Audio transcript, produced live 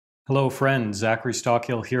Hello friends, Zachary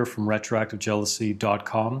Stockhill here from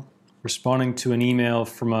retroactivejealousy.com, responding to an email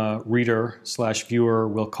from a reader/viewer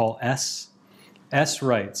we'll call S. S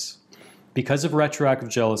writes, because of retroactive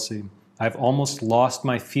jealousy, I've almost lost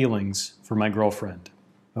my feelings for my girlfriend.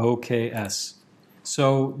 Okay, S.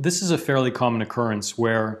 So this is a fairly common occurrence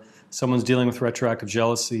where someone's dealing with retroactive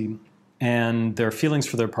jealousy and their feelings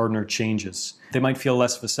for their partner changes. They might feel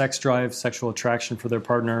less of a sex drive, sexual attraction for their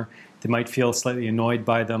partner. They might feel slightly annoyed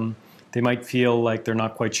by them. They might feel like they're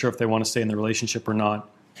not quite sure if they want to stay in the relationship or not.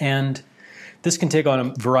 And this can take on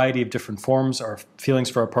a variety of different forms. Our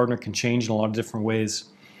feelings for our partner can change in a lot of different ways.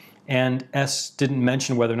 And S didn't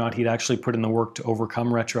mention whether or not he'd actually put in the work to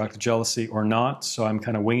overcome retroactive jealousy or not, so I'm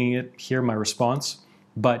kind of winging it here, my response.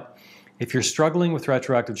 But if you're struggling with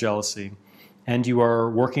retroactive jealousy and you are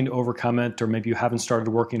working to overcome it, or maybe you haven't started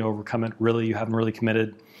working to overcome it, really, you haven't really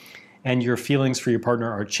committed, and your feelings for your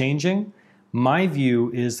partner are changing, my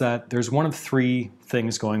view is that there's one of three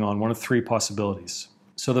things going on, one of three possibilities.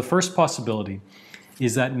 So the first possibility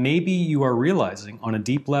is that maybe you are realizing on a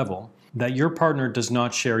deep level that your partner does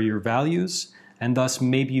not share your values, and thus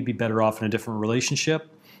maybe you'd be better off in a different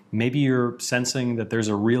relationship. Maybe you're sensing that there's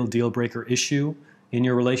a real deal breaker issue in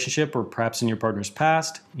your relationship, or perhaps in your partner's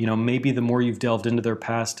past. Maybe the more you've delved into their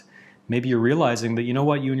past, maybe you're realizing that, you know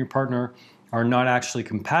what, you and your partner are not actually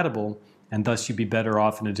compatible, and thus you'd be better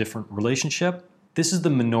off in a different relationship. This is the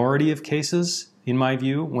minority of cases, in my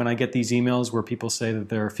view, when I get these emails where people say that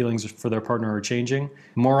their feelings for their partner are changing.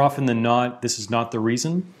 More often than not, this is not the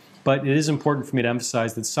reason. But it is important for me to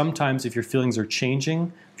emphasize that sometimes if your feelings are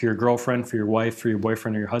changing, for your girlfriend, for your wife, for your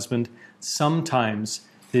boyfriend or your husband, sometimes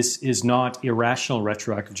this is not irrational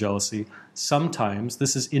retroactive jealousy. Sometimes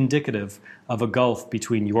this is indicative of a gulf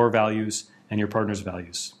between your values and your partner's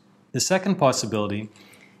values. The second possibility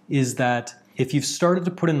is that if you've started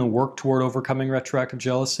to put in the work toward overcoming retroactive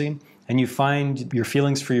jealousy and you find your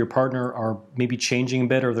feelings for your partner are maybe changing a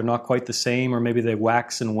bit, or they're not quite the same, or maybe they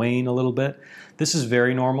wax and wane a little bit, this is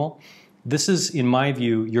very normal. This is, in my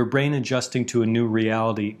view, your brain adjusting to a new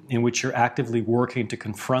reality in which you're actively working to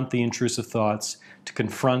confront the intrusive thoughts, to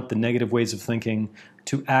confront the negative ways of thinking,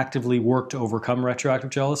 to actively work to overcome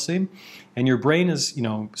retroactive jealousy. And your brain is,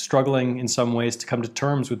 struggling in some ways to come to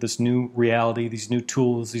terms with this new reality, these new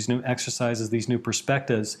tools, these new exercises, these new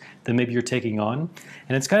perspectives that maybe you're taking on.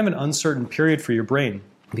 And it's kind of an uncertain period for your brain,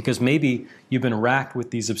 because maybe you've been racked with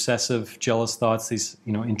these obsessive, jealous thoughts, these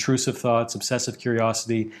intrusive thoughts, obsessive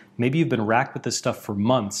curiosity. Maybe you've been racked with this stuff for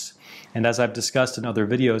months. And as I've discussed in other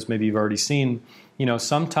videos, maybe you've already seen,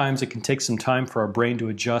 sometimes it can take some time for our brain to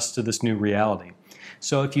adjust to this new reality.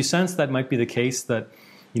 So if you sense that might be the case, that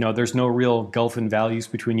there's no real gulf in values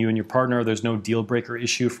between you and your partner, there's no deal breaker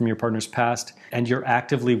issue from your partner's past, and you're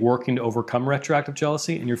actively working to overcome retroactive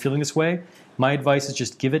jealousy and you're feeling this way, my advice is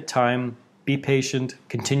just give it time. Be patient,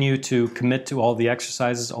 continue to commit to all the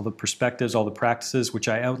exercises, all the perspectives, all the practices, which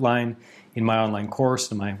I outline in my online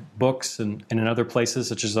course, in my books, and in other places,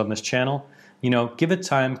 such as on this channel. Give it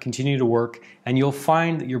time, continue to work, and you'll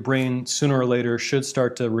find that your brain sooner or later should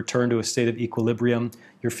start to return to a state of equilibrium.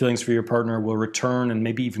 Your feelings for your partner will return and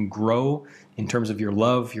maybe even grow in terms of your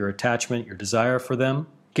love, your attachment, your desire for them.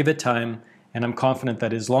 Give it time. And I'm confident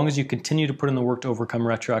that as long as you continue to put in the work to overcome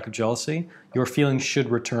retroactive jealousy, your feelings should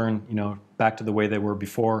return, back to the way they were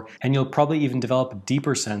before. And you'll probably even develop a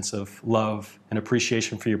deeper sense of love and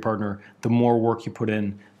appreciation for your partner the more work you put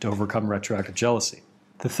in to overcome retroactive jealousy.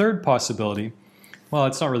 The third possibility, well,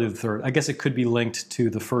 it's not really the third. I guess it could be linked to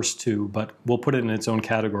the first two, but we'll put it in its own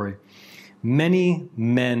category. Many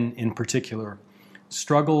men in particular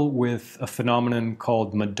struggle with a phenomenon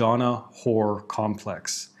called Madonna whore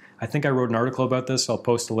complex. I think I wrote an article about this. I'll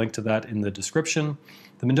post a link to that in the description.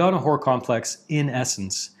 The Madonna whore complex, in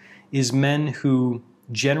essence, is men who,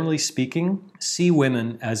 generally speaking, see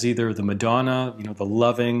women as either the Madonna, the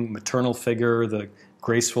loving maternal figure, the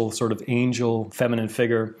graceful sort of angel feminine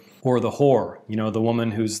figure, or the whore, the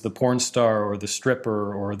woman who's the porn star or the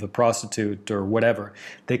stripper or the prostitute or whatever.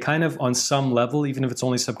 They kind of, on some level, even if it's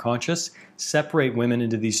only subconscious, separate women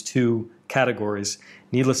into these two categories.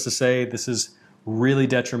 Needless to say, this is really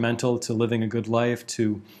detrimental to living a good life,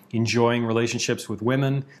 to enjoying relationships with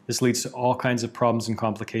women. This leads to all kinds of problems and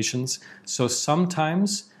complications. So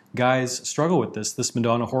sometimes guys struggle with this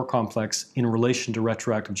Madonna whore complex in relation to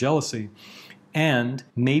retroactive jealousy. And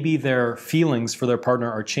maybe their feelings for their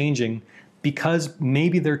partner are changing because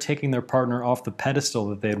maybe they're taking their partner off the pedestal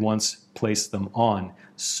that they had once placed them on.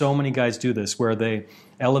 So many guys do this, where they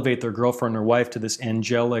elevate their girlfriend or wife to this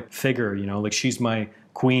angelic figure, like she's my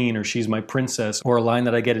queen or she's my princess, or a line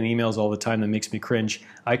that I get in emails all the time that makes me cringe.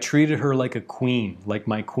 I treated her like a queen, like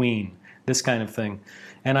my queen. this kind of thing.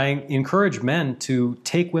 And I encourage men to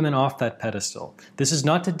take women off that pedestal. This is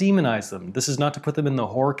not to demonize them. This is not to put them in the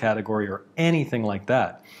whore category or anything like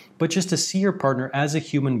that, but just to see your partner as a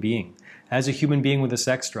human being with a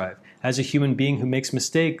sex drive, as a human being who makes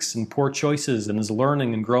mistakes and poor choices and is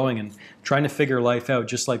learning and growing and trying to figure life out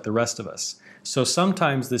just like the rest of us. So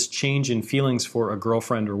sometimes this change in feelings for a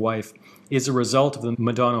girlfriend or wife is a result of the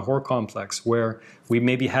Madonna whore complex, where we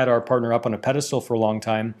maybe had our partner up on a pedestal for a long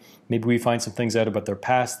time. Maybe we find some things out about their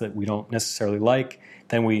past that we don't necessarily like.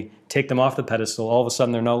 Then we take them off the pedestal. All of a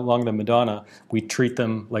sudden, they're no longer the Madonna. We treat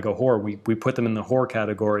them like a whore. We put them in the whore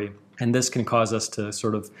category. And this can cause us to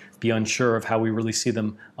sort of be unsure of how we really see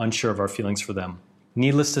them, unsure of our feelings for them.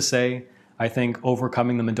 Needless to say, I think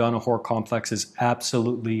overcoming the Madonna whore complex is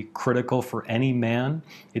absolutely critical for any man.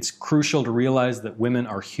 It's crucial to realize that women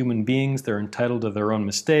are human beings. They're entitled to their own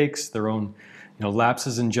mistakes, their own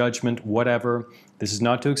lapses in judgment, whatever. This is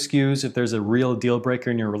not to excuse if there's a real deal breaker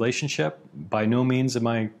in your relationship. By no means am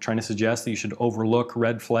I trying to suggest that you should overlook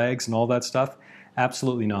red flags and all that stuff.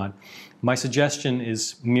 Absolutely not. My suggestion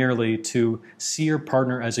is merely to see your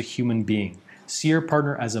partner as a human being. See your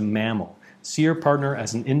partner as a mammal. See your partner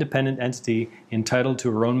as an independent entity entitled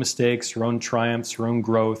to her own mistakes, her own triumphs, her own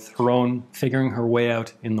growth, her own figuring her way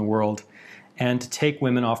out in the world. And to take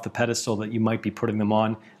women off the pedestal that you might be putting them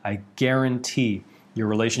on, I guarantee your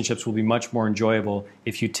relationships will be much more enjoyable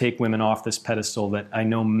if you take women off this pedestal that I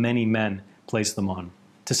know many men place them on.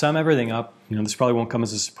 To sum everything up, this probably won't come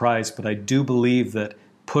as a surprise, but I do believe that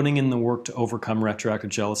putting in the work to overcome retroactive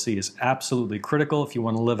jealousy is absolutely critical if you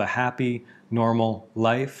want to live a happy, normal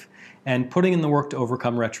life. And putting in the work to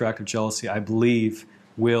overcome retroactive jealousy, I believe,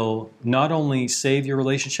 will not only save your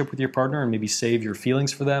relationship with your partner and maybe save your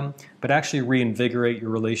feelings for them, but actually reinvigorate your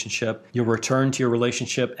relationship. You'll return to your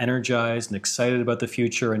relationship energized and excited about the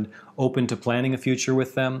future and open to planning a future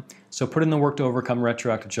with them. So put in the work to overcome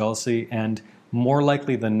retroactive jealousy, and more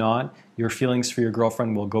likely than not, your feelings for your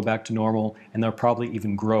girlfriend will go back to normal, and they'll probably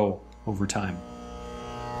even grow over time.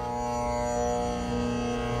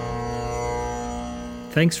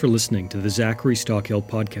 Thanks for listening to the Zachary Stockill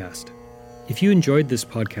podcast. If you enjoyed this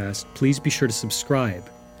podcast, please be sure to subscribe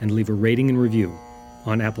and leave a rating and review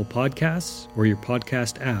on Apple Podcasts or your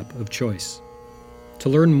podcast app of choice. To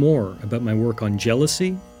learn more about my work on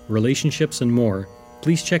jealousy, relationships, and more,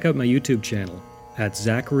 please check out my YouTube channel at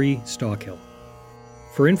Zachary Stockill.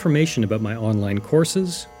 For information about my online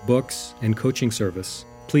courses, books, and coaching service,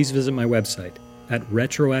 please visit my website at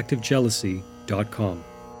retroactivejealousy.com.